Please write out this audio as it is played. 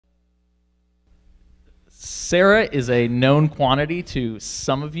Sarah is a known quantity to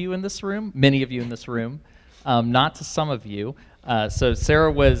some of you in this room, many of you in this room, not to some of you. So Sarah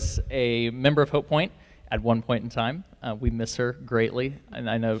was a member of HopePointe at one point in time. We miss her greatly, and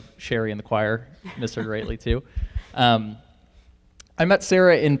I know Sherry in the choir miss her greatly too. I met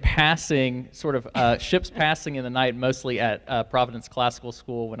Sarah in passing, sort of ships passing in the night, mostly at Providence Classical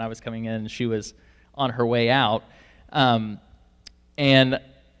School when I was coming in, and she was on her way out. And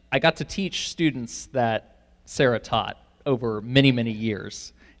I got to teach students that Sarah taught over many, many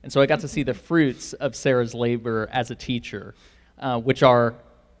years. And so I got to see the fruits of Sarah's labor as a teacher, which are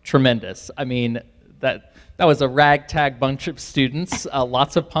tremendous. I mean, that was a ragtag bunch of students,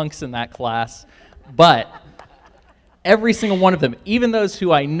 lots of punks in that class, but every single one of them, even those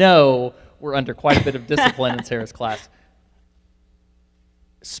who I know were under quite a bit of discipline in Sarah's class,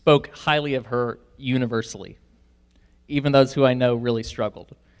 spoke highly of her universally. Even those who I know really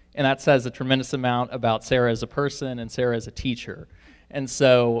struggled. And that says a tremendous amount about Sarah as a person and Sarah as a teacher. And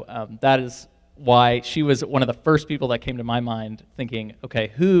so that is why she was one of the first people that came to my mind, thinking,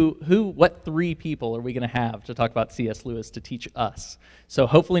 okay, what three people are we going to have to talk about C.S. Lewis to teach us? So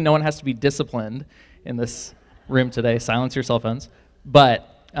hopefully no one has to be disciplined in this room today. Silence your cell phones.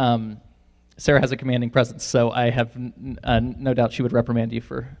 But Sarah has a commanding presence, so I have no doubt she would reprimand you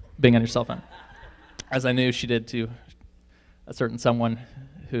for being on your cell phone, as I knew she did to a certain someone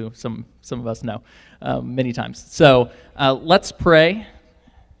who some of us know many times. So let's pray,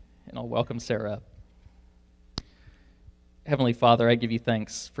 and I'll welcome Sarah up. Heavenly Father, I give you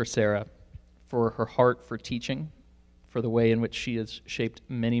thanks for Sarah, for her heart for teaching, for the way in which she has shaped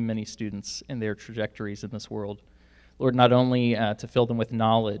many, many students in their trajectories in this world. Lord, not only to fill them with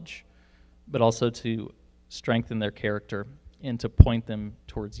knowledge, but also to strengthen their character and to point them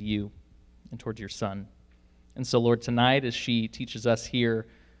towards you and towards your Son. And so, Lord, tonight as she teaches us here,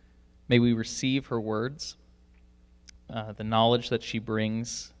 may we receive her words, the knowledge that she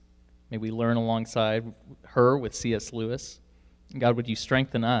brings. May we learn alongside her with C.S. Lewis. And God, would you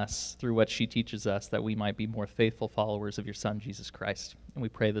strengthen us through what she teaches us, that we might be more faithful followers of your Son, Jesus Christ. And we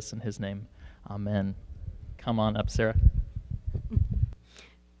pray this in his name. Amen. Come on up, Sarah.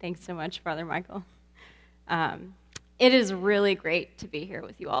 Thanks so much, Father Michael. It is really great to be here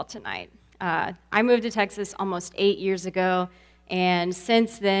with you all tonight. I moved to Texas almost 8 years ago, and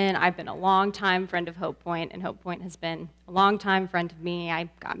since then, I've been a longtime friend of HopePointe, and HopePointe has been a longtime friend of me. I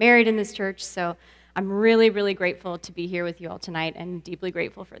got married in this church, so I'm really, really grateful to be here with you all tonight, and deeply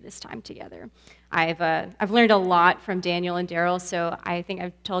grateful for this time together. I've learned a lot from Daniel and Daryl, so I think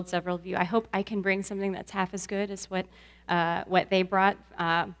I've told several of you, I hope I can bring something that's half as good as what they brought,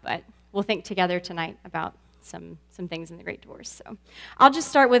 but we'll think together tonight about some things in the Great Divorce. So I'll just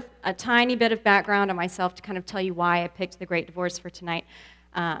start with a tiny bit of background on myself to kind of tell you why I picked the Great Divorce for tonight.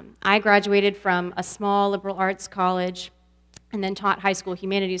 I graduated from a small liberal arts college and then taught high school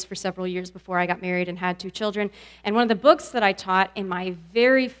humanities for several years before I got married and had 2 children. And one of the books that I taught in my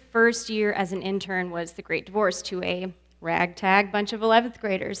very first year as an intern was The Great Divorce to a ragtag bunch of 11th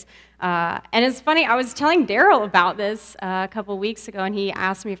graders. And it's funny, I was telling Daryl about this a couple weeks ago, and he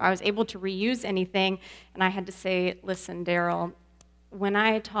asked me if I was able to reuse anything, and I had to say, listen, Daryl, when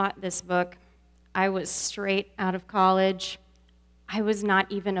I taught this book, I was straight out of college. I was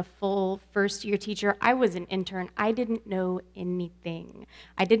not even a full first-year teacher. I was an intern. I didn't know anything.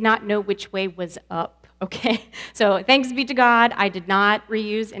 I did not know which way was up, okay? So thanks be to God, I did not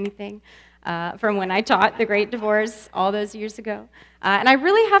reuse anything from when I taught The Great Divorce all those years ago. And I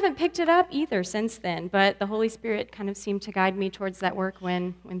really haven't picked it up either since then, but the Holy Spirit kind of seemed to guide me towards that work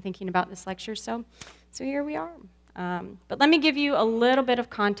when thinking about this lecture, so here we are. But let me give you a little bit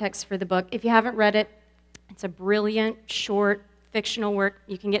of context for the book. If you haven't read it, it's a brilliant, short, fictional work.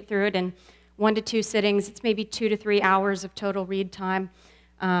 You can get through it in 1 to 2 sittings. It's maybe 2 to 3 hours of total read time,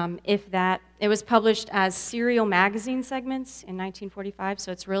 if that. It was published as serial magazine segments in 1945,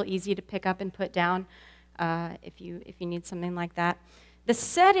 so it's real easy to pick up and put down if you need something like that. The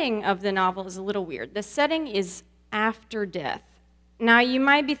setting of the novel is a little weird. The setting is after death. Now, you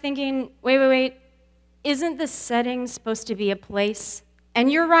might be thinking, wait, isn't the setting supposed to be a place?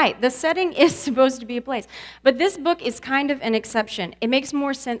 And you're right, the setting is supposed to be a place. But this book is kind of an exception. It makes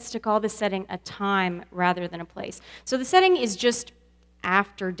more sense to call the setting a time rather than a place. So the setting is just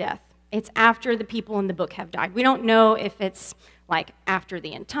after death. It's after the people in the book have died. We don't know if it's like after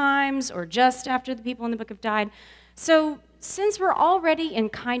the end times or just after the people in the book have died. So since we're already in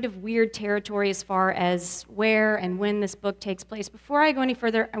kind of weird territory as far as where and when this book takes place, before I go any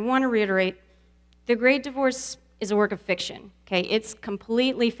further, I want to reiterate, The Great Divorce is a work of fiction, okay? It's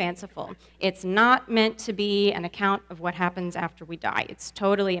completely fanciful. It's not meant to be an account of what happens after we die. It's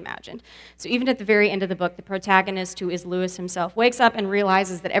totally imagined. So even at the very end of the book, the protagonist, who is Lewis himself, wakes up and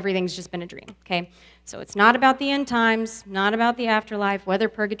realizes that everything's just been a dream, okay? So it's not about the end times, not about the afterlife, whether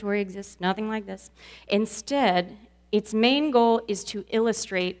purgatory exists, nothing like this. Instead, its main goal is to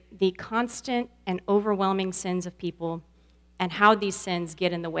illustrate the constant and overwhelming sins of people and how these sins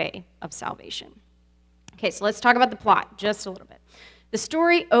get in the way of salvation. Okay, so let's talk about the plot just a little bit. The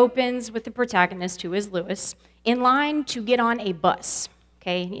story opens with the protagonist, who is Lewis, in line to get on a bus.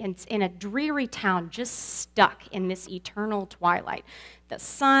 Okay, it's in a dreary town, just stuck in this eternal twilight. The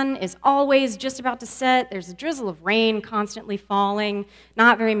sun is always just about to set. There's a drizzle of rain constantly falling.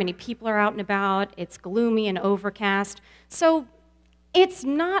 Not very many people are out and about. It's gloomy and overcast. So it's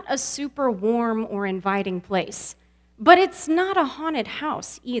not a super warm or inviting place. But it's not a haunted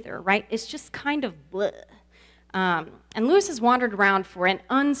house either, right? It's just kind of bleh. And Lewis has wandered around for an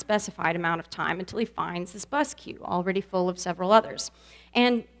unspecified amount of time until he finds this bus queue, already full of several others.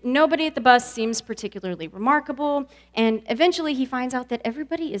 And nobody at the bus seems particularly remarkable, and eventually he finds out that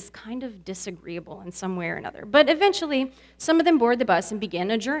everybody is kind of disagreeable in some way or another. But eventually, some of them board the bus and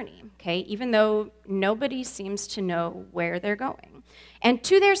begin a journey, okay, even though nobody seems to know where they're going. And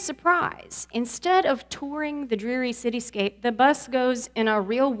to their surprise, instead of touring the dreary cityscape, the bus goes in a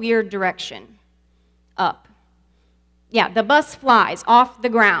real weird direction, up. Yeah, the bus flies off the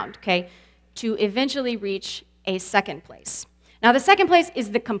ground, okay, to eventually reach a second place. Now, the second place is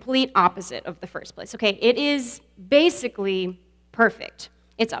the complete opposite of the first place, okay? It is basically perfect.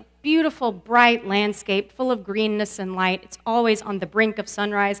 It's a beautiful, bright landscape full of greenness and light. It's always on the brink of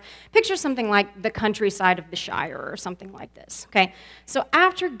sunrise. Picture something like the countryside of the Shire or something like this, okay? So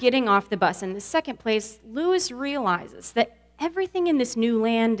after getting off the bus in the second place, Lewis realizes that everything in this new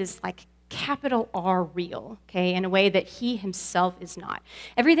land is like capital R real, okay, in a way that he himself is not.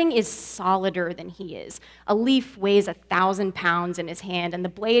 Everything is solider than he is. A leaf weighs 1,000 pounds in his hand, and the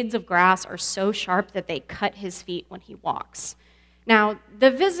blades of grass are so sharp that they cut his feet when he walks. Now,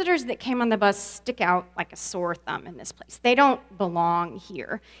 the visitors that came on the bus stick out like a sore thumb in this place. They don't belong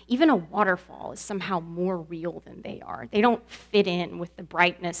here. Even a waterfall is somehow more real than they are. They don't fit in with the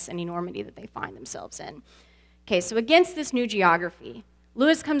brightness and enormity that they find themselves in. Okay, so against this new geography,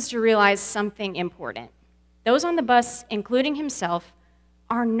 Lewis comes to realize something important. Those on the bus, including himself,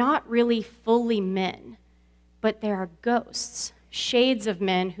 are not really fully men, but they are ghosts, shades of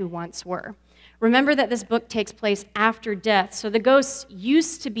men who once were. Remember that this book takes place after death, so the ghosts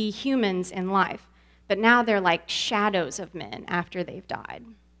used to be humans in life, but now they're like shadows of men after they've died.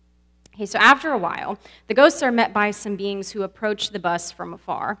 Okay, so after a while, the ghosts are met by some beings who approach the bus from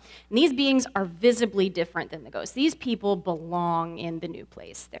afar. And these beings are visibly different than the ghosts. These people belong in the new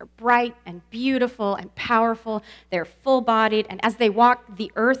place. They're bright and beautiful and powerful. They're full-bodied, and as they walk, the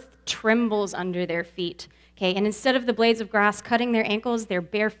earth trembles under their feet. Okay, and instead of the blades of grass cutting their ankles, their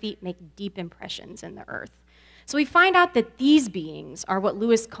bare feet make deep impressions in the earth. So we find out that these beings are what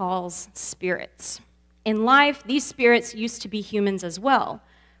Lewis calls spirits. In life, these spirits used to be humans as well.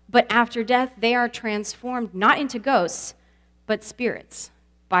 But after death, they are transformed not into ghosts, but spirits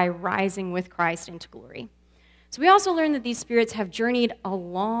by rising with Christ into glory. So we also learn that these spirits have journeyed a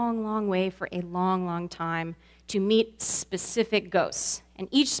long, long way for a long, long time to meet specific ghosts. And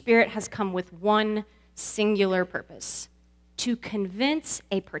each spirit has come with one singular purpose: to convince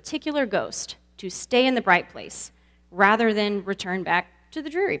a particular ghost to stay in the bright place rather than return back to the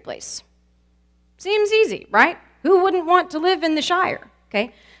dreary place. Seems easy, right? Who wouldn't want to live in the Shire?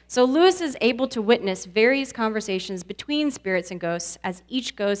 Okay? So Lewis is able to witness various conversations between spirits and ghosts as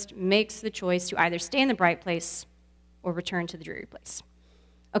each ghost makes the choice to either stay in the bright place or return to the dreary place.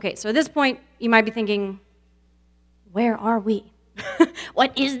 Okay, so at this point, you might be thinking, where are we?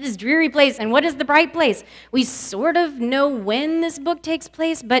 What is this dreary place and what is the bright place? We sort of know when this book takes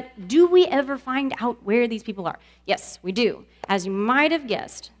place, but do we ever find out where these people are? Yes, we do. As you might have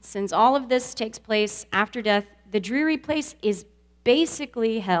guessed, since all of this takes place after death, the dreary place is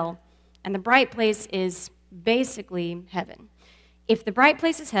basically hell, and the bright place is basically heaven. If the bright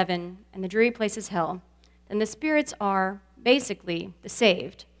place is heaven and the dreary place is hell, then the spirits are basically the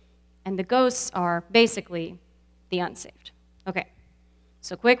saved, and the ghosts are basically the unsaved. Okay,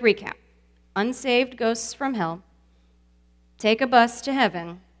 so quick recap. Unsaved ghosts from hell take a bus to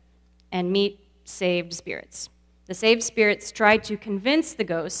heaven and meet saved spirits. The saved spirits try to convince the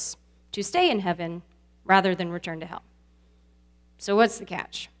ghosts to stay in heaven rather than return to hell. So what's the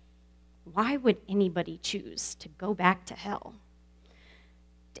catch? Why would anybody choose to go back to hell?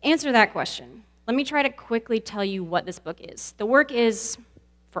 To answer that question, let me try to quickly tell you what this book is. The work is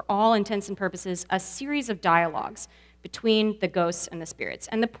for all intents and purposes, a series of dialogues between the ghosts and the spirits.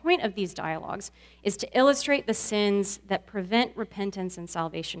 And the point of these dialogues is to illustrate the sins that prevent repentance and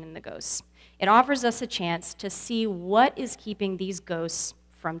salvation in the ghosts. It offers us a chance to see what is keeping these ghosts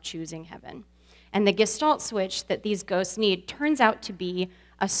from choosing heaven. And the gestalt switch that these ghosts need turns out to be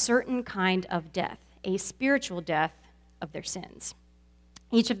a certain kind of death, a spiritual death of their sins.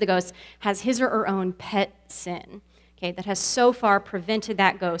 Each of the ghosts has his or her own pet sin, okay, that has so far prevented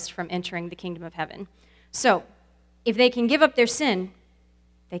that ghost from entering the kingdom of heaven. So, if they can give up their sin,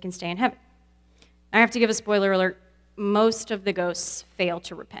 they can stay in heaven. I have to give a spoiler alert. Most of the ghosts fail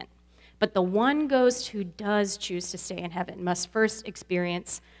to repent. But the one ghost who does choose to stay in heaven must first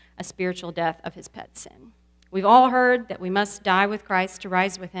experience a spiritual death of his pet sin. We've all heard that we must die with Christ to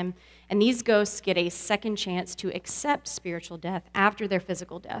rise with him, and these ghosts get a second chance to accept spiritual death after their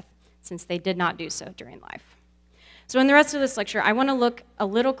physical death, since they did not do so during life. So in the rest of this lecture, I want to look a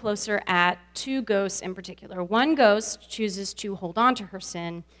little closer at two ghosts in particular. One ghost chooses to hold on to her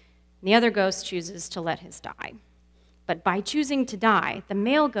sin, and the other ghost chooses to let his die. But by choosing to die, the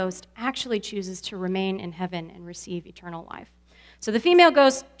male ghost actually chooses to remain in heaven and receive eternal life. So the female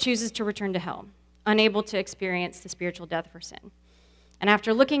ghost chooses to return to hell, unable to experience the spiritual death of her sin. And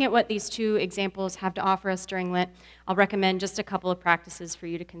after looking at what these two examples have to offer us during Lent, I'll recommend just a couple of practices for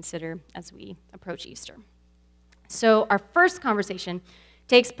you to consider as we approach Easter. So our first conversation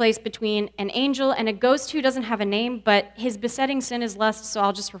takes place between an angel and a ghost who doesn't have a name, but his besetting sin is lust, so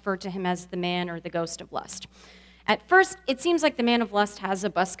I'll just refer to him as the man or the ghost of lust. At first, it seems like the man of lust has a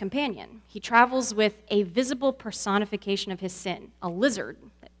bus companion. He travels with a visible personification of his sin, a lizard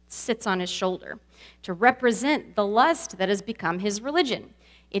that sits on his shoulder, to represent the lust that has become his religion.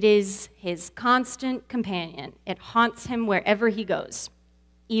 It is his constant companion. It haunts him wherever he goes,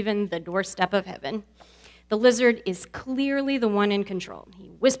 even the doorstep of heaven. The lizard is clearly the one in control. He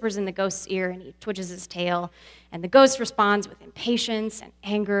whispers in the ghost's ear and he twitches his tail, and the ghost responds with impatience and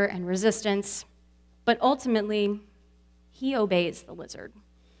anger and resistance. But ultimately, he obeys the lizard.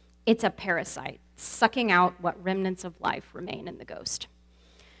 It's a parasite, sucking out what remnants of life remain in the ghost.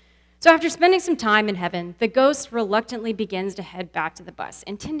 So after spending some time in heaven, the ghost reluctantly begins to head back to the bus,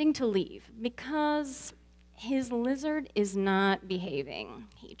 intending to leave because his lizard is not behaving.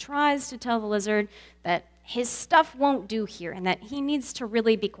 He tries to tell the lizard that his stuff won't do here and that he needs to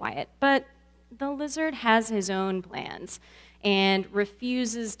really be quiet, but the lizard has his own plans and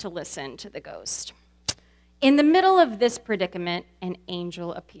refuses to listen to the ghost. In the middle of this predicament, an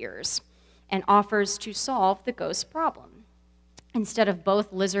angel appears and offers to solve the ghost's problem. Instead of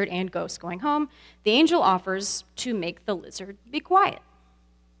both lizard and ghost going home, the angel offers to make the lizard be quiet.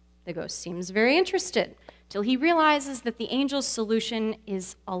 The ghost seems very interested, till he realizes that the angel's solution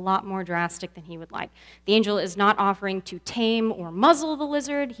is a lot more drastic than he would like. The angel is not offering to tame or muzzle the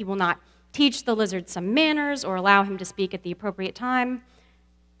lizard. He will not teach the lizard some manners or allow him to speak at the appropriate time.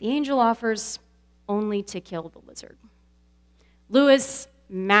 The angel offers only to kill the lizard. Lewis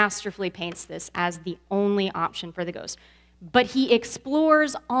masterfully paints this as the only option for the ghost, but he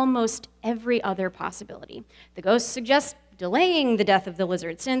explores almost every other possibility. The ghost suggests delaying the death of the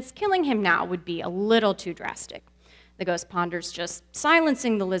lizard, since killing him now would be a little too drastic. The ghost ponders just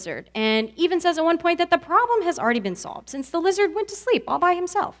silencing the lizard, and even says at one point that the problem has already been solved, since the lizard went to sleep all by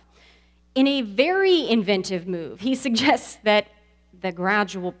himself. In a very inventive move, he suggests that the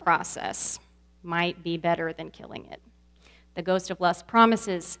gradual process might be better than killing it. The ghost of lust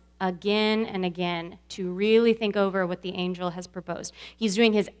promises again and again to really think over what the angel has proposed. He's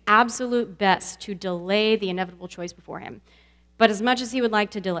doing his absolute best to delay the inevitable choice before him. But as much as he would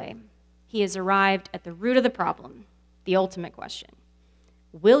like to delay, he has arrived at the root of the problem, the ultimate question.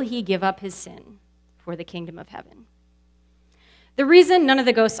 Will he give up his sin for the kingdom of heaven? The reason none of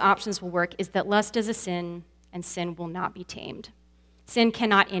the ghost's options will work is that lust is a sin, and sin will not be tamed. Sin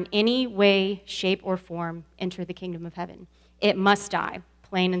cannot in any way, shape, or form enter the kingdom of heaven. It must die.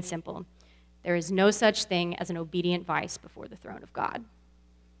 Plain and simple. There is no such thing as an obedient vice before the throne of God.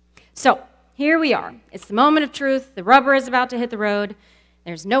 So, here we are. It's the moment of truth. The rubber is about to hit the road.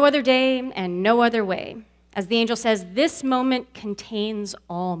 There's no other day and no other way. As the angel says, this moment contains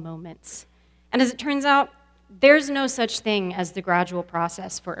all moments. And as it turns out, there's no such thing as the gradual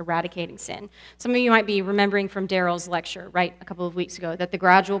process for eradicating sin. Some of you might be remembering from Daryl's lecture, right, a couple of weeks ago, that the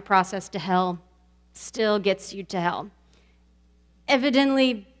gradual process to hell still gets you to hell.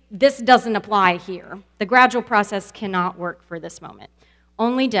 Evidently, this doesn't apply here. The gradual process cannot work for this moment.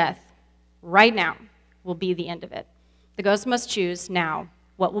 Only death, right now, will be the end of it. The ghost must choose now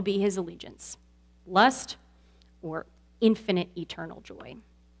what will be his allegiance, lust or infinite eternal joy.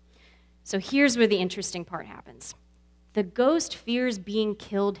 So here's where the interesting part happens. The ghost fears being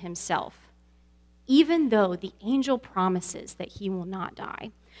killed himself, even though the angel promises that he will not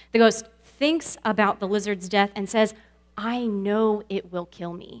die. The ghost thinks about the lizard's death and says, I know it will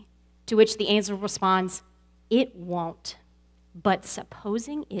kill me. To which the angel responds, it won't. But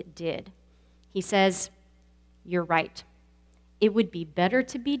supposing it did, he says, you're right. It would be better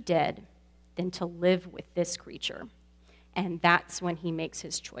to be dead than to live with this creature. And that's when he makes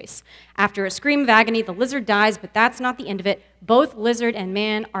his choice. After a scream of agony, the lizard dies, but that's not the end of it. Both lizard and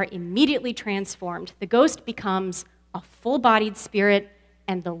man are immediately transformed. The ghost becomes a full-bodied spirit,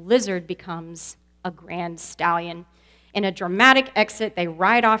 and the lizard becomes a grand stallion. In a dramatic exit, they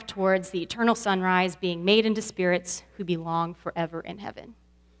ride off towards the eternal sunrise, being made into spirits who belong forever in heaven.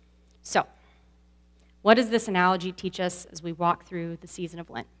 So, what does this analogy teach us as we walk through the season of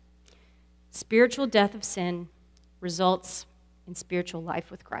Lent? Spiritual death of sin results in spiritual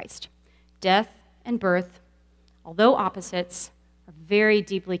life with Christ. Death and birth, although opposites, are very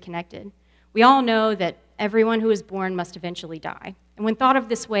deeply connected. We all know that everyone who is born must eventually die. And when thought of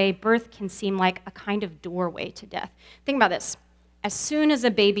this way, birth can seem like a kind of doorway to death. Think about this. As soon as a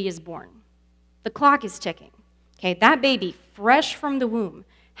baby is born, the clock is ticking. Okay, that baby, fresh from the womb,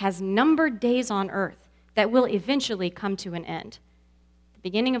 has numbered days on earth that will eventually come to an end. The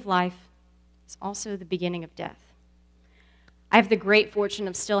beginning of life is also the beginning of death. I have the great fortune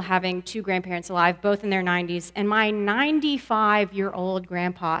of still having two grandparents alive, both in their 90s, and my 95-year-old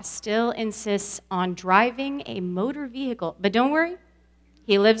grandpa still insists on driving a motor vehicle. But don't worry,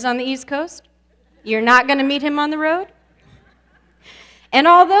 he lives on the East Coast. You're not going to meet him on the road. And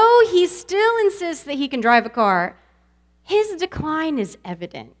although he still insists that he can drive a car, his decline is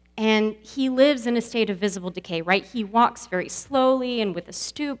evident. And he lives in a state of visible decay, right? He walks very slowly and with a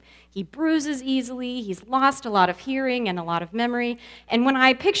stoop. He bruises easily. He's lost a lot of hearing and a lot of memory. And when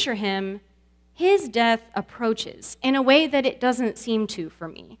I picture him, his death approaches in a way that it doesn't seem to for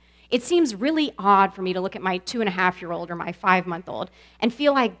me. It seems really odd for me to look at my 2.5-year-old or my 5-month-old and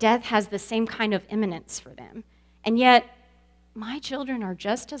feel like death has the same kind of imminence for them. And yet, my children are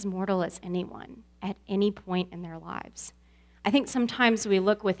just as mortal as anyone at any point in their lives. I think sometimes we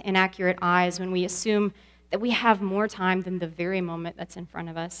look with inaccurate eyes when we assume that we have more time than the very moment that's in front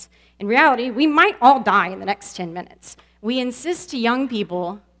of us. In reality, we might all die in the next 10 minutes. We insist to young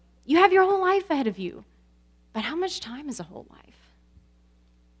people, you have your whole life ahead of you. But how much time is a whole life?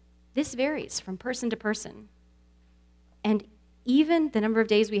 This varies from person to person. And even the number of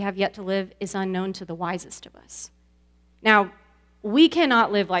days we have yet to live is unknown to the wisest of us. Now, we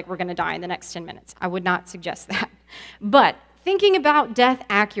cannot live like we're going to die in the next 10 minutes. I would not suggest that. But thinking about death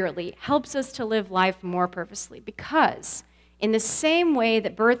accurately helps us to live life more purposely, because in the same way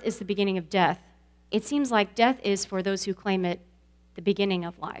that birth is the beginning of death, it seems like death is, for those who claim it, the beginning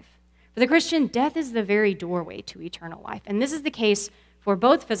of life. For the Christian, death is the very doorway to eternal life. And this is the case for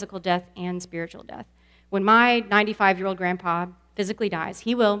both physical death and spiritual death. When my 95-year-old grandpa physically dies,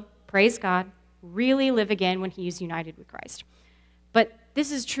 he will, praise God, really live again when he is united with Christ. But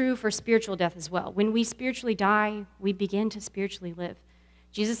this is true for spiritual death as well. When we spiritually die, we begin to spiritually live.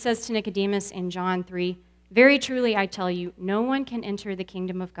 Jesus says to Nicodemus in John 3, very truly I tell you, no one can enter the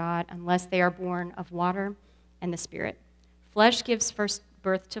kingdom of God unless they are born of water and the Spirit. Flesh gives first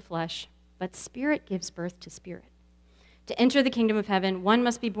birth to flesh, but Spirit gives birth to spirit. To enter the kingdom of heaven, one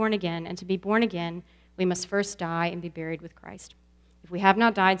must be born again, and to be born again, we must first die and be buried with Christ. If we have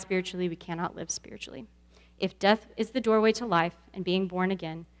not died spiritually, we cannot live spiritually. If death is the doorway to life and being born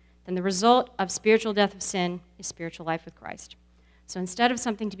again, then the result of spiritual death of sin is spiritual life with Christ. So instead of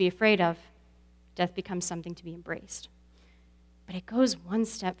something to be afraid of, death becomes something to be embraced. But it goes one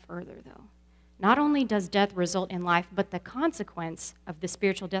step further, though. Not only does death result in life, but the consequence of the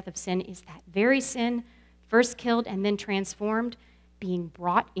spiritual death of sin is that very sin, first killed and then transformed, being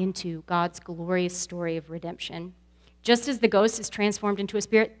brought into God's glorious story of redemption. Just as the ghost is transformed into a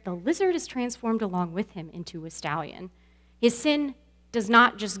spirit, the lizard is transformed along with him into a stallion. His sin does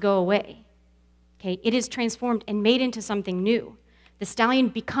not just go away. Okay, it is transformed and made into something new. The stallion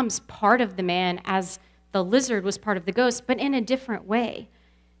becomes part of the man as the lizard was part of the ghost, but in a different way.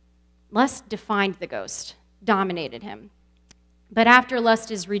 Lust defined the ghost, dominated him. But after lust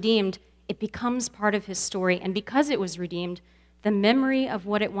is redeemed, it becomes part of his story, and because it was redeemed, the memory of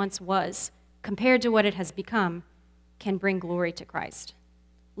what it once was, compared to what it has become, can bring glory to Christ.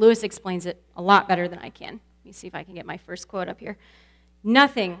 Lewis explains it a lot better than I can. Let me see if I can get my first quote up here.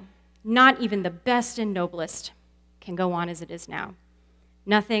 Nothing, not even the best and noblest, can go on as it is now.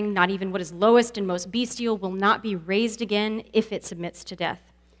 Nothing, not even what is lowest and most bestial, will not be raised again if it submits to death.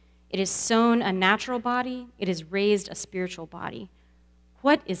 It is sown a natural body, it is raised a spiritual body.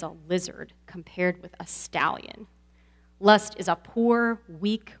 What is a lizard compared with a stallion? Lust is a poor,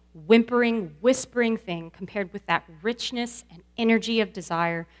 weak, whimpering, whispering thing compared with that richness and energy of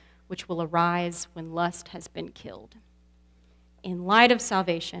desire which will arise when lust has been killed. In light of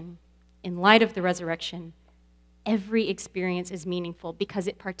salvation, in light of the resurrection, every experience is meaningful because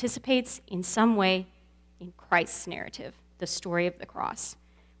it participates in some way in Christ's narrative, the story of the cross.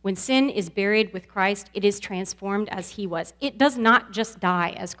 When sin is buried with Christ, it is transformed as he was. It does not just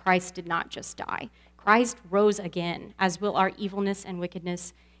die as Christ did not just die. Christ rose again, as will our evilness and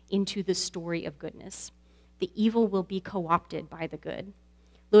wickedness, into the story of goodness. The evil will be co-opted by the good.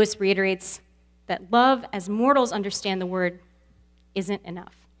 Lewis reiterates that love, as mortals understand the word, isn't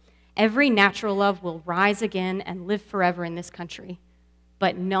enough. Every natural love will rise again and live forever in this country,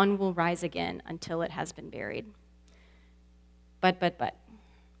 but none will rise again until it has been buried. But,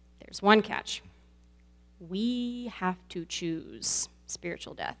 there's one catch. We have to choose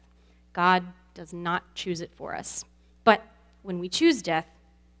spiritual death. God does not choose it for us. But when we choose death,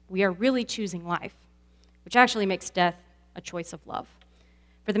 we are really choosing life, which actually makes death a choice of love.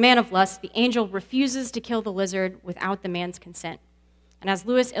 For the man of lust, the angel refuses to kill the lizard without the man's consent. And as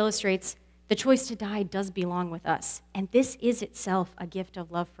Lewis illustrates, the choice to die does belong with us. And this is itself a gift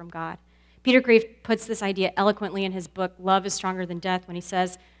of love from God. Peter Grafe puts this idea eloquently in his book, Love is Stronger Than Death, when he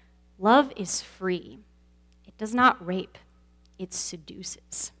says, love is free. It does not rape. It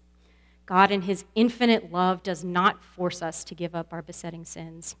seduces. God in his infinite love does not force us to give up our besetting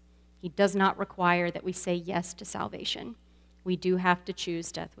sins. He does not require that we say yes to salvation. We do have to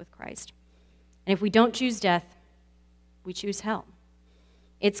choose death with Christ. And if we don't choose death, we choose hell.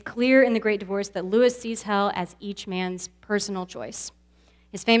 It's clear in the Great Divorce that Lewis sees hell as each man's personal choice.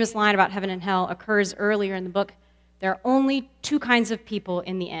 His famous line about heaven and hell occurs earlier in the book. There are only two kinds of people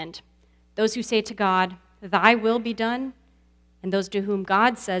in the end. Those who say to God, thy will be done, and those to whom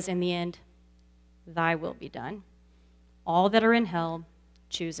God says in the end, thy will be done. All that are in hell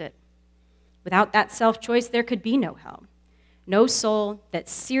choose it. Without that self-choice, there could be no hell. No soul that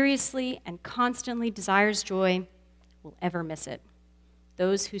seriously and constantly desires joy will ever miss it.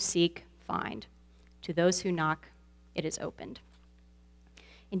 Those who seek, find. To those who knock, it is opened.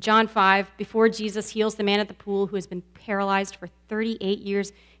 In John 5, before Jesus heals the man at the pool who has been paralyzed for 38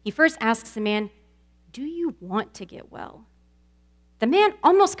 years, he first asks the man, do you want to get well? The man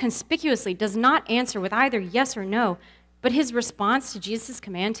almost conspicuously does not answer with either yes or no, but his response to Jesus'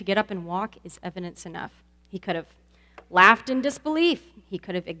 command to get up and walk is evidence enough. He could have laughed in disbelief. He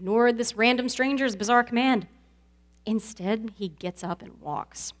could have ignored this random stranger's bizarre command. Instead, he gets up and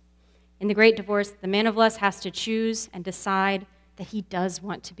walks. In the Great Divorce, the man of lust has to choose and decide that he does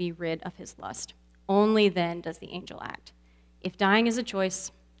want to be rid of his lust. Only then does the angel act. If dying is a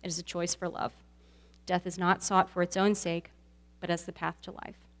choice, it is a choice for love. Death is not sought for its own sake, but as the path to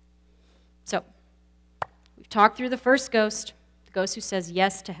life. So, we've talked through the first ghost, the ghost who says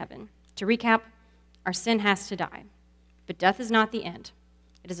yes to heaven. To recap, our sin has to die, but death is not the end.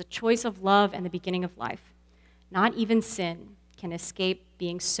 It is a choice of love and the beginning of life. Not even sin can escape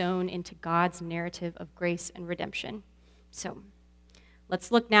being sown into God's narrative of grace and redemption. So,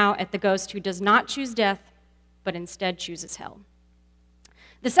 let's look now at the ghost who does not choose death, but instead chooses hell.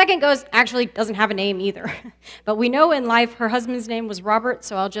 The second ghost actually doesn't have a name either, but we know in life her husband's name was Robert,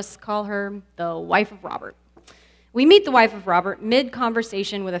 so I'll just call her the wife of Robert. We meet the wife of Robert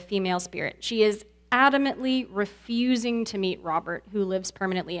mid-conversation with a female spirit. She is adamantly refusing to meet Robert, who lives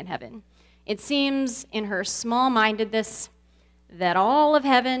permanently in heaven. It seems in her small-mindedness that all of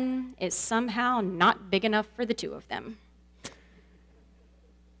heaven is somehow not big enough for the two of them.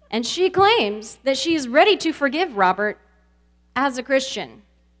 And she claims that she is ready to forgive Robert as a Christian,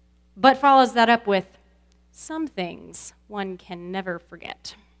 but follows that up with, some things one can never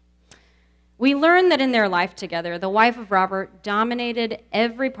forget. We learn that in their life together, the wife of Robert dominated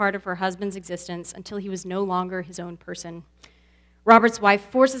every part of her husband's existence until he was no longer his own person. Robert's wife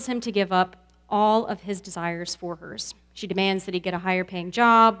forces him to give up all of his desires for hers. She demands that he get a higher-paying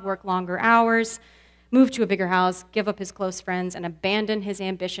job, work longer hours, move to a bigger house, give up his close friends, and abandon his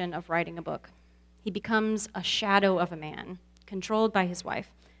ambition of writing a book. He becomes a shadow of a man, controlled by his wife,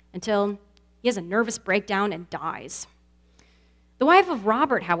 until he has a nervous breakdown and dies. The wife of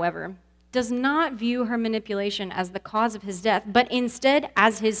Robert, however, does not view her manipulation as the cause of his death, but instead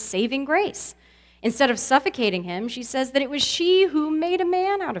as his saving grace. Instead of suffocating him, she says that it was she who made a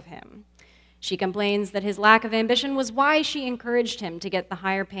man out of him. She complains that his lack of ambition was why she encouraged him to get the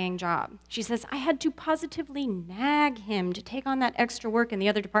higher-paying job. She says, I had to positively nag him to take on that extra work in the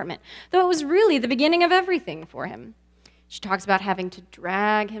other department, though it was really the beginning of everything for him. She talks about having to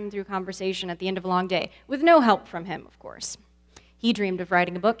drag him through conversation at the end of a long day, with no help from him, of course. He dreamed of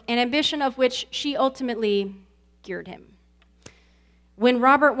writing a book, an ambition of which she ultimately cured him. When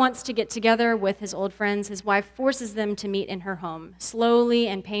Robert wants to get together with his old friends, his wife forces them to meet in her home. Slowly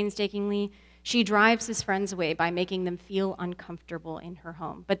and painstakingly, she drives his friends away by making them feel uncomfortable in her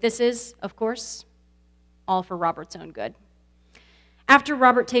home. But this is, of course, all for Robert's own good. After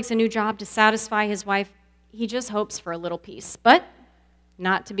Robert takes a new job to satisfy his wife, he just hopes for a little peace. But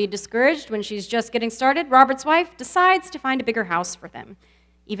not to be discouraged when she's just getting started, Robert's wife decides to find a bigger house for them,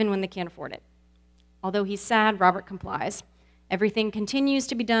 even when they can't afford it. Although he's sad, Robert complies. Everything continues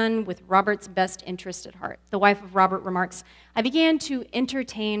to be done with Robert's best interest at heart. The wife of Robert remarks, "I began to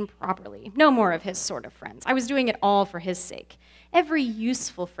entertain properly. No more of his sort of friends. I was doing it all for his sake. Every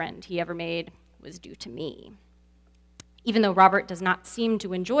useful friend he ever made was due to me." Even though Robert does not seem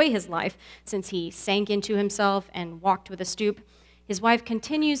to enjoy his life since he sank into himself and walked with a stoop, his wife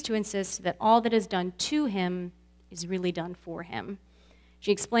continues to insist that all that is done to him is really done for him.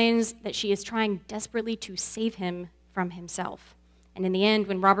 She explains that she is trying desperately to save him from himself. And in the end,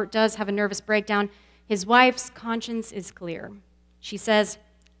 when Robert does have a nervous breakdown, his wife's conscience is clear. She says,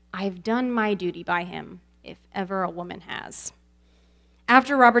 "I've done my duty by him, if ever a woman has."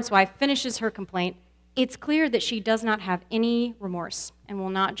 After Robert's wife finishes her complaint, it's clear that she does not have any remorse and will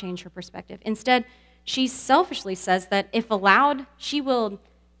not change her perspective. Instead, she selfishly says that if allowed, she will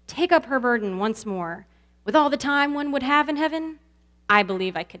take up her burden once more. "With all the time one would have in heaven, I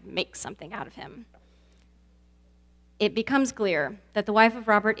believe I could make something out of him." It becomes clear that the wife of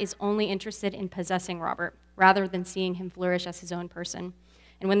Robert is only interested in possessing Robert rather than seeing him flourish as his own person.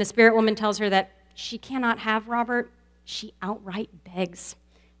 And when the spirit woman tells her that she cannot have Robert, she outright begs.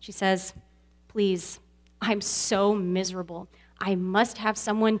 She says, "Please, I'm so miserable. I must have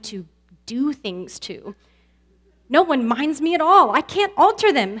someone to do things to. No one minds me at all. I can't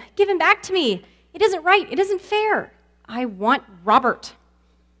alter them. Give him back to me. It isn't right. It isn't fair. I want Robert."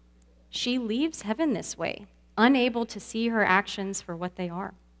 She leaves heaven this way, unable to see her actions for what they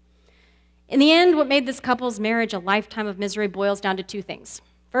are. In the end, what made this couple's marriage a lifetime of misery boils down to two things.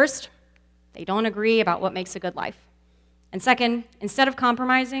 First, they don't agree about what makes a good life. And second, instead of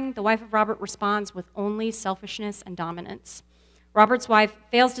compromising, the wife of Robert responds with only selfishness and dominance. Robert's wife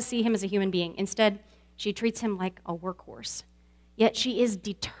fails to see him as a human being. Instead, she treats him like a workhorse. Yet she is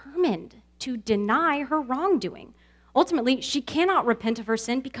determined to deny her wrongdoing. Ultimately, she cannot repent of her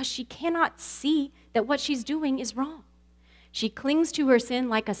sin because she cannot see that what she's doing is wrong. She clings to her sin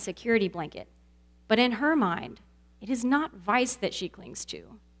like a security blanket. But in her mind, it is not vice that she clings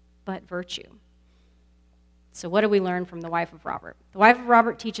to, but virtue. So what do we learn from the wife of Robert? The wife of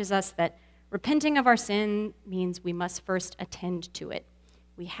Robert teaches us that repenting of our sin means we must first attend to it.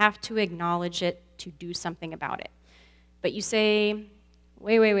 We have to acknowledge it to do something about it. But you say,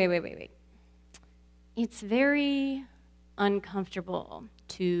 wait. It's very uncomfortable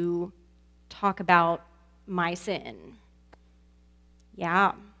to talk about my sin.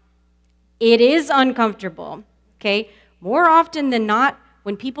 Yeah, it is uncomfortable, okay? More often than not,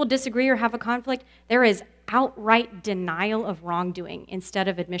 when people disagree or have a conflict, there is outright denial of wrongdoing instead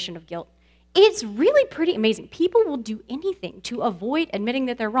of admission of guilt. It's really pretty amazing. People will do anything to avoid admitting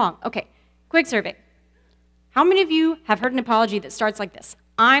that they're wrong. Okay, quick survey. How many of you have heard an apology that starts like this?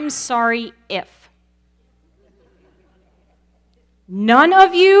 "I'm sorry if." None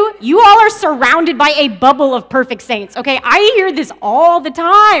of you? You all are surrounded by a bubble of perfect saints, okay? I hear this all the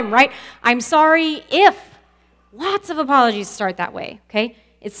time, right? "I'm sorry if." Lots of apologies start that way, okay?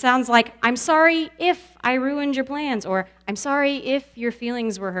 It sounds like, "I'm sorry if I ruined your plans," or "I'm sorry if your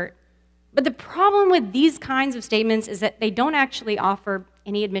feelings were hurt." But the problem with these kinds of statements is that they don't actually offer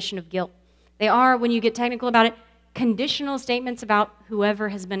any admission of guilt. They are, when you get technical about it, conditional statements about whoever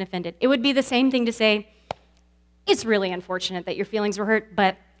has been offended. It would be the same thing to say, "It's really unfortunate that your feelings were hurt,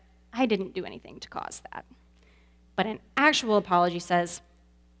 but I didn't do anything to cause that." But an actual apology says,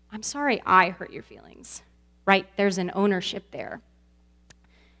 "I'm sorry I hurt your feelings," right? There's an ownership there.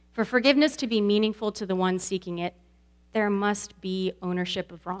 For forgiveness to be meaningful to the one seeking it, there must be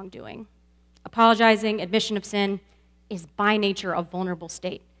ownership of wrongdoing. Apologizing, admission of sin, is by nature a vulnerable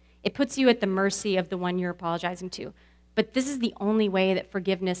state. It puts you at the mercy of the one you're apologizing to. But this is the only way that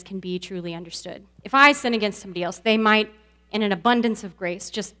forgiveness can be truly understood. If I sin against somebody else, they might, in an abundance of grace,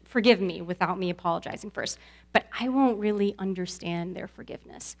 just forgive me without me apologizing first. But I won't really understand their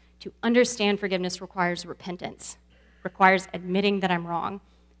forgiveness. To understand forgiveness requires repentance. It requires admitting that I'm wrong.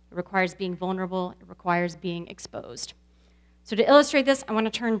 It requires being vulnerable. It requires being exposed. So to illustrate this, I want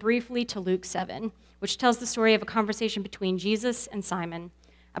to turn briefly to Luke 7, which tells the story of a conversation between Jesus and Simon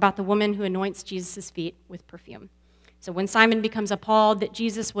about the woman who anoints Jesus' feet with perfume. So when Simon becomes appalled that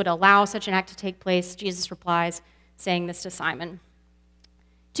Jesus would allow such an act to take place, Jesus replies, saying this to Simon.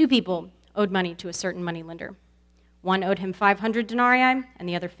 2 people owed money to a certain moneylender. One owed him 500 denarii and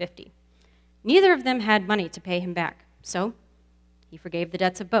the other 50. Neither of them had money to pay him back, so he forgave the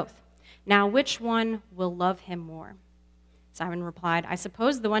debts of both. Now, which one will love him more? Simon replied, I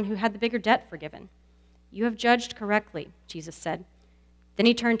suppose the one who had the bigger debt forgiven. You have judged correctly, Jesus said. Then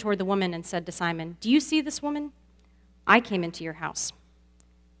he turned toward the woman and said to Simon, Do you see this woman? I came into your house.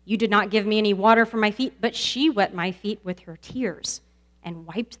 You did not give me any water for my feet, but she wet my feet with her tears and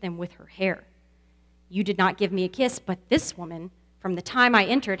wiped them with her hair. You did not give me a kiss, but this woman, from the time I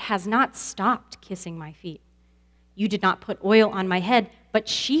entered, has not stopped kissing my feet. You did not put oil on my head, but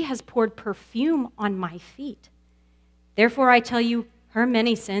she has poured perfume on my feet. Therefore I tell you, her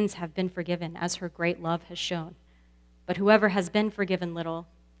many sins have been forgiven, as her great love has shown. But whoever has been forgiven little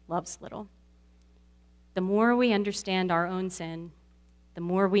loves little. The more we understand our own sin, the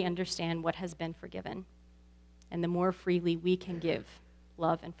more we understand what has been forgiven, and the more freely we can give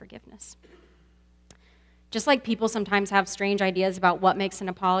love and forgiveness. Just like people sometimes have strange ideas about what makes an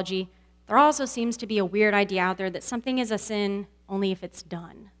apology, there also seems to be a weird idea out there that something is a sin only if it's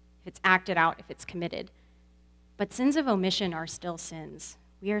done, if it's acted out, if it's committed. But sins of omission are still sins.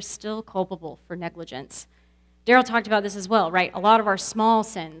 We are still culpable for negligence. Daryl talked about this as well, right? A lot of our small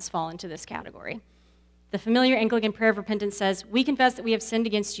sins fall into this category. The familiar Anglican prayer of repentance says, we confess that we have sinned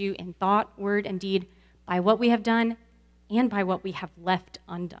against you in thought, word, and deed, by what we have done and by what we have left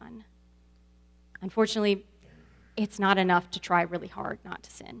undone. Unfortunately, it's not enough to try really hard not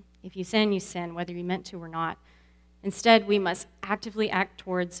to sin. If you sin, whether you meant to or not. Instead, we must actively act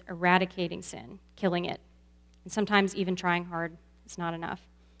towards eradicating sin, killing it. And sometimes even trying hard is not enough.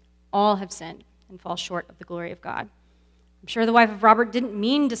 All have sinned and fall short of the glory of God. I'm sure the wife of Robert didn't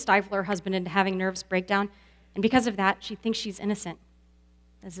mean to stifle her husband into having nervous breakdown, and because of that, she thinks she's innocent.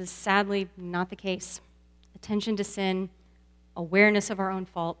 This is sadly not the case. Attention to sin, awareness of our own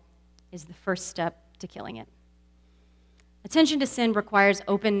fault, is the first step to killing it. Attention to sin requires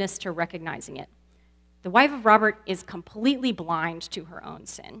openness to recognizing it. The wife of Robert is completely blind to her own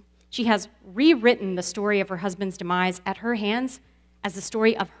sin. She has rewritten the story of her husband's demise at her hands as the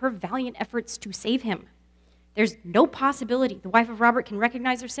story of her valiant efforts to save him. There's no possibility the wife of Robert can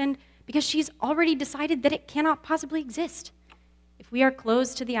recognize her sin because she's already decided that it cannot possibly exist. If we are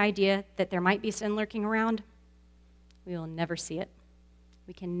closed to the idea that there might be sin lurking around, we will never see it.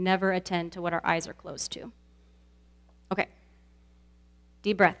 We can never attend to what our eyes are closed to. Okay,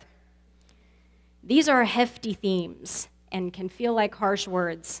 deep breath. These are hefty themes and can feel like harsh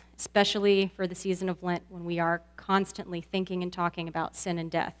words, especially for the season of Lent when we are constantly thinking and talking about sin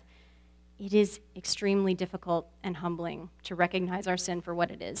and death. It is extremely difficult and humbling to recognize our sin for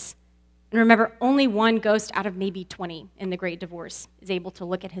what it is. And remember, only one ghost out of maybe 20 in the Great Divorce is able to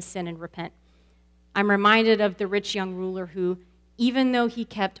look at his sin and repent. I'm reminded of the rich young ruler who, even though he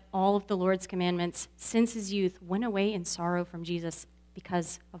kept all of the Lord's commandments since his youth, went away in sorrow from Jesus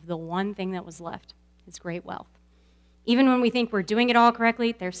because of the one thing that was left, his great wealth. Even when we think we're doing it all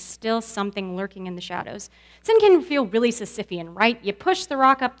correctly, there's still something lurking in the shadows. Sin can feel really Sisyphean, right? You push the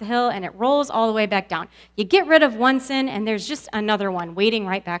rock up the hill and it rolls all the way back down. You get rid of one sin and there's just another one waiting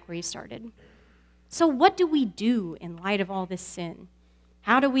right back where you started. So what do we do in light of all this sin?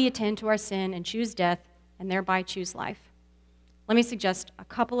 How do we attend to our sin and choose death and thereby choose life? Let me suggest a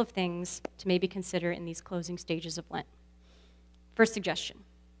couple of things to maybe consider in these closing stages of Lent. First suggestion,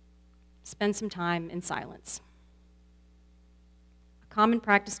 spend some time in silence. A common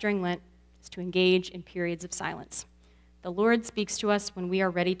practice during Lent is to engage in periods of silence. The Lord speaks to us when we are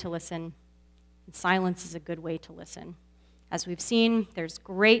ready to listen, and silence is a good way to listen. As we've seen, there's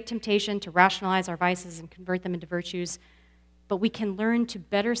great temptation to rationalize our vices and convert them into virtues, but we can learn to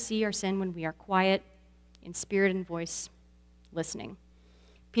better see our sin when we are quiet, in spirit and voice, listening.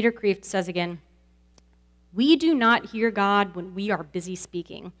 Peter Kreeft says again, "We do not hear God when we are busy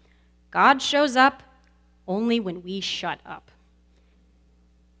speaking. God shows up only when we shut up."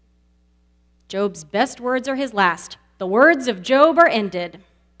 Job's best words are his last. The words of Job are ended.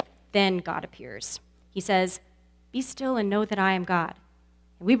 Then God appears. He says, "Be still and know that I am God."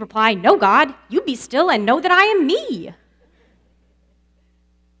 And we reply, "No, God, you be still and know that I am me."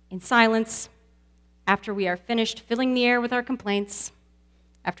 In silence, after we are finished filling the air with our complaints,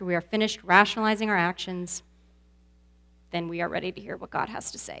 after we are finished rationalizing our actions, then we are ready to hear what God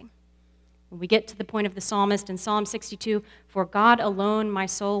has to say. When we get to the point of the psalmist in Psalm 62, "For God alone my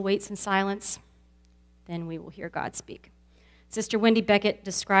soul waits in silence," then we will hear God speak. Sister Wendy Beckett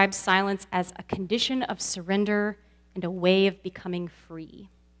describes silence as a condition of surrender and a way of becoming free.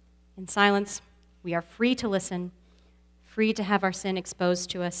 In silence, we are free to listen, free to have our sin exposed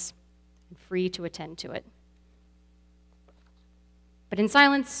to us, and free to attend to it. But in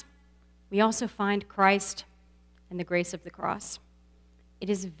silence, we also find Christ and the grace of the cross. It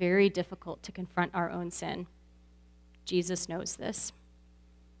is very difficult to confront our own sin. Jesus knows this.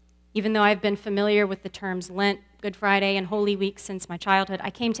 Even though I've been familiar with the terms Lent, Good Friday, and Holy Week since my childhood, I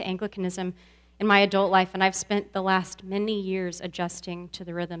came to Anglicanism in my adult life, and I've spent the last many years adjusting to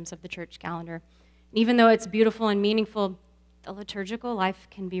the rhythms of the church calendar. And even though it's beautiful and meaningful, the liturgical life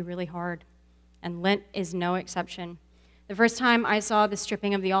can be really hard, and Lent is no exception. The first time I saw the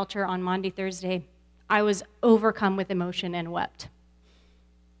stripping of the altar on Maundy Thursday, I was overcome with emotion and wept.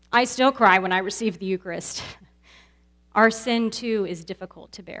 I still cry when I receive the Eucharist. Our sin, too, is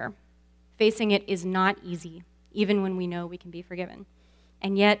difficult to bear. Facing it is not easy, even when we know we can be forgiven.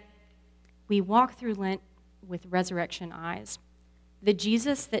 And yet, we walk through Lent with resurrection eyes. The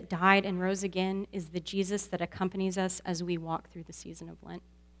Jesus that died and rose again is the Jesus that accompanies us as we walk through the season of Lent.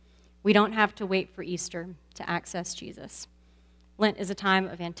 We don't have to wait for Easter to access Jesus. Lent is a time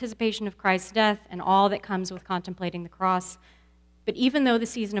of anticipation of Christ's death and all that comes with contemplating the cross. But even though the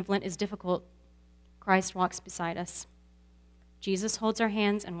season of Lent is difficult, Christ walks beside us. Jesus holds our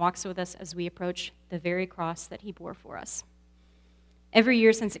hands and walks with us as we approach the very cross that he bore for us. Every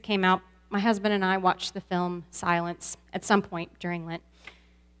year since it came out, my husband and I watch the film Silence at some point during Lent.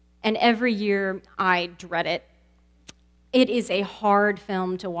 And every year I dread it. It is a hard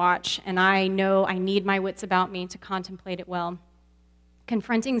film to watch, and I know I need my wits about me to contemplate it well.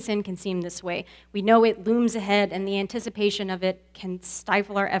 Confronting sin can seem this way. We know it looms ahead, and the anticipation of it can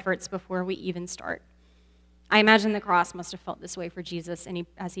stifle our efforts before we even start. I imagine the cross must have felt this way for Jesus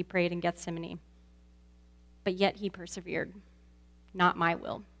as he prayed in Gethsemane. But yet he persevered. Not my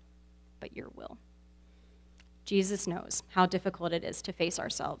will, but your will. Jesus knows how difficult it is to face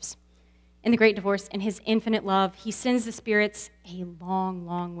ourselves. In the Great Divorce, in his infinite love, he sends the spirits a long,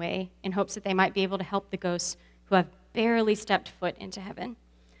 long way in hopes that they might be able to help the ghosts who have barely stepped foot into heaven.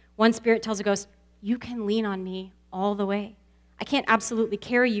 One spirit tells a ghost, "You can lean on me all the way. I can't absolutely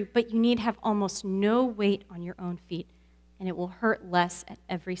carry you, but you need have almost no weight on your own feet, and it will hurt less at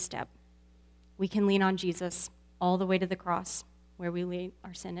every step." We can lean on Jesus all the way to the cross, where we lay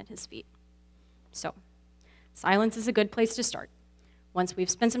our sin at his feet. So, silence is a good place to start. Once we've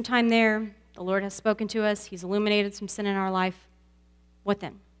spent some time there, the Lord has spoken to us, he's illuminated some sin in our life, what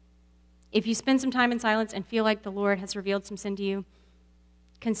then? If you spend some time in silence and feel like the Lord has revealed some sin to you,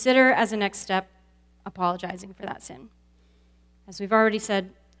 consider as a next step apologizing for that sin. As we've already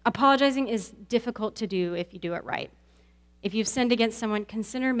said, apologizing is difficult to do if you do it right. If you've sinned against someone,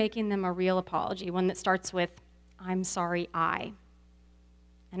 consider making them a real apology, one that starts with, "I'm sorry, I."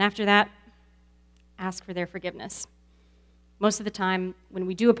 And after that, ask for their forgiveness. Most of the time, when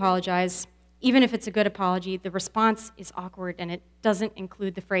we do apologize, even if it's a good apology, the response is awkward and it doesn't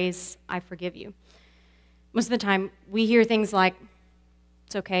include the phrase, "I forgive you." Most of the time, we hear things like,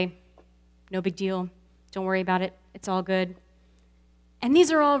 "It's okay, no big deal, don't worry about it, it's all good." And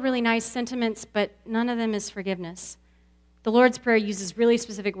these are all really nice sentiments, but none of them is forgiveness. The Lord's Prayer uses really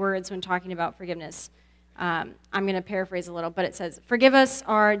specific words when talking about forgiveness. I'm going to paraphrase a little, but it says, "Forgive us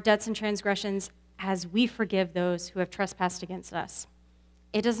our debts and transgressions as we forgive those who have trespassed against us."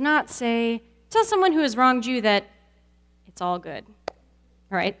 It does not say, tell someone who has wronged you that it's all good, all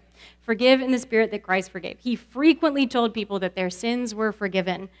right? Forgive in the spirit that Christ forgave. He frequently told people that their sins were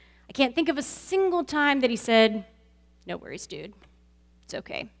forgiven. I can't think of a single time that he said, "No worries, dude, it's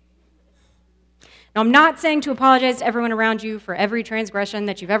okay." Now, I'm not saying to apologize to everyone around you for every transgression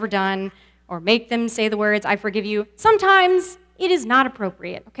that you've ever done or make them say the words, "I forgive you." Sometimes it is not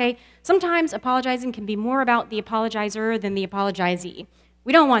appropriate, okay? Sometimes apologizing can be more about the apologizer than the apologizee.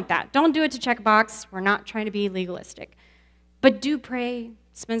 We don't want that. Don't do it to check a box. We're not trying to be legalistic. But do pray,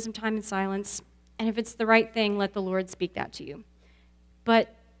 spend some time in silence, and if it's the right thing, let the Lord speak that to you.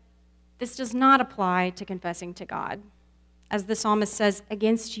 But this does not apply to confessing to God. As the psalmist says,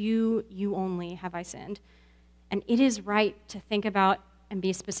 "Against you, you only have I sinned." And it is right to think about and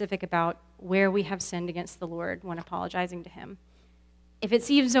be specific about where we have sinned against the Lord when apologizing to him. If it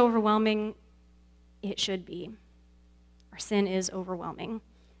seems overwhelming, it should be. Our sin is overwhelming.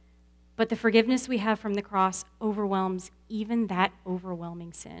 But the forgiveness we have from the cross overwhelms even that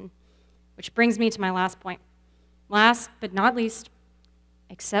overwhelming sin. Which brings me to my last point. Last but not least,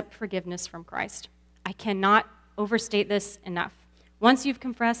 accept forgiveness from Christ. I cannot overstate this enough. Once you've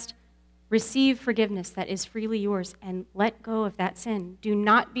confessed, receive forgiveness that is freely yours and let go of that sin. Do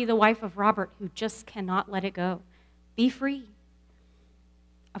not be the wife of Robert who just cannot let it go. Be free.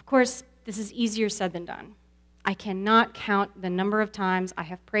 Of course, this is easier said than done. I cannot count the number of times I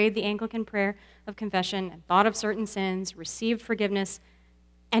have prayed the Anglican prayer of confession and thought of certain sins, received forgiveness,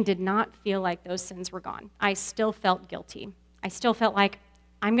 and did not feel like those sins were gone. I still felt guilty. I still felt like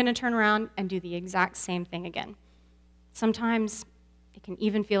I'm going to turn around and do the exact same thing again. Sometimes it can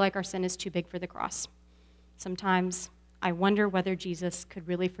even feel like our sin is too big for the cross. Sometimes I wonder whether Jesus could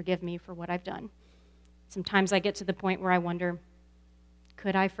really forgive me for what I've done. Sometimes I get to the point where I wonder,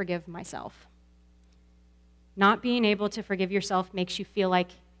 could I forgive myself? Not being able to forgive yourself makes you feel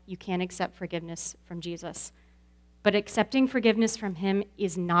like you can't accept forgiveness from Jesus. But accepting forgiveness from him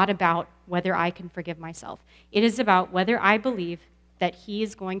is not about whether I can forgive myself. It is about whether I believe that he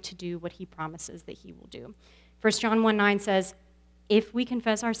is going to do what he promises that he will do. 1 John 1:9 says, if we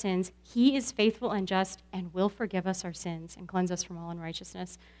confess our sins, he is faithful and just and will forgive us our sins and cleanse us from all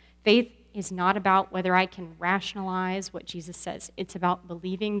unrighteousness. Faith is not about whether I can rationalize what Jesus says. It's about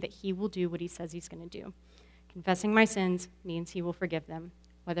believing that he will do what he says he's going to do. Confessing my sins means he will forgive them,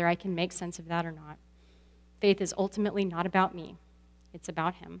 whether I can make sense of that or not. Faith is ultimately not about me. It's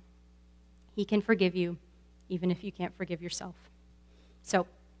about him. He can forgive you, even if you can't forgive yourself. So,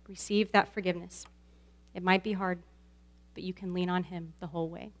 receive that forgiveness. It might be hard, but you can lean on him the whole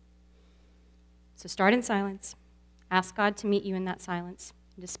way. So start in silence. Ask God to meet you in that silence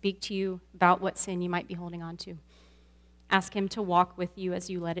and to speak to you about what sin you might be holding on to. Ask him to walk with you as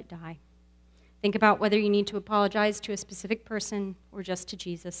you let it die. Think about whether you need to apologize to a specific person or just to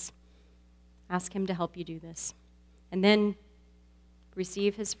Jesus. Ask him to help you do this. And then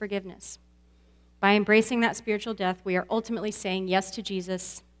receive his forgiveness. By embracing that spiritual death, we are ultimately saying yes to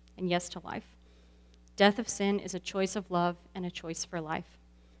Jesus and yes to life. Death of sin is a choice of love and a choice for life.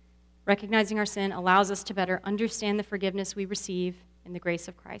 Recognizing our sin allows us to better understand the forgiveness we receive in the grace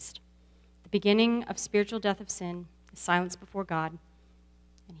of Christ. The beginning of spiritual death of sin is silence before God,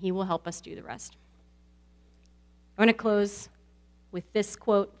 and he will help us do the rest. I want to close with this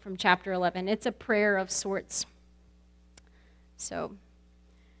quote from chapter 11. It's a prayer of sorts. So,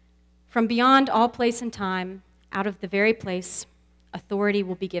 from beyond all place and time, out of the very place, authority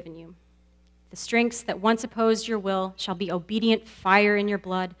will be given you. The strengths that once opposed your will shall be obedient fire in your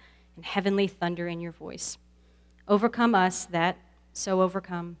blood and heavenly thunder in your voice. Overcome us that, so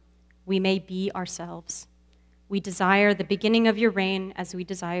overcome, we may be ourselves. We desire the beginning of your reign as we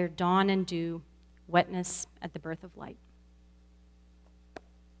desire dawn and dew, wetness at the birth of light.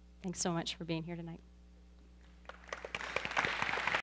 Thanks so much for being here tonight.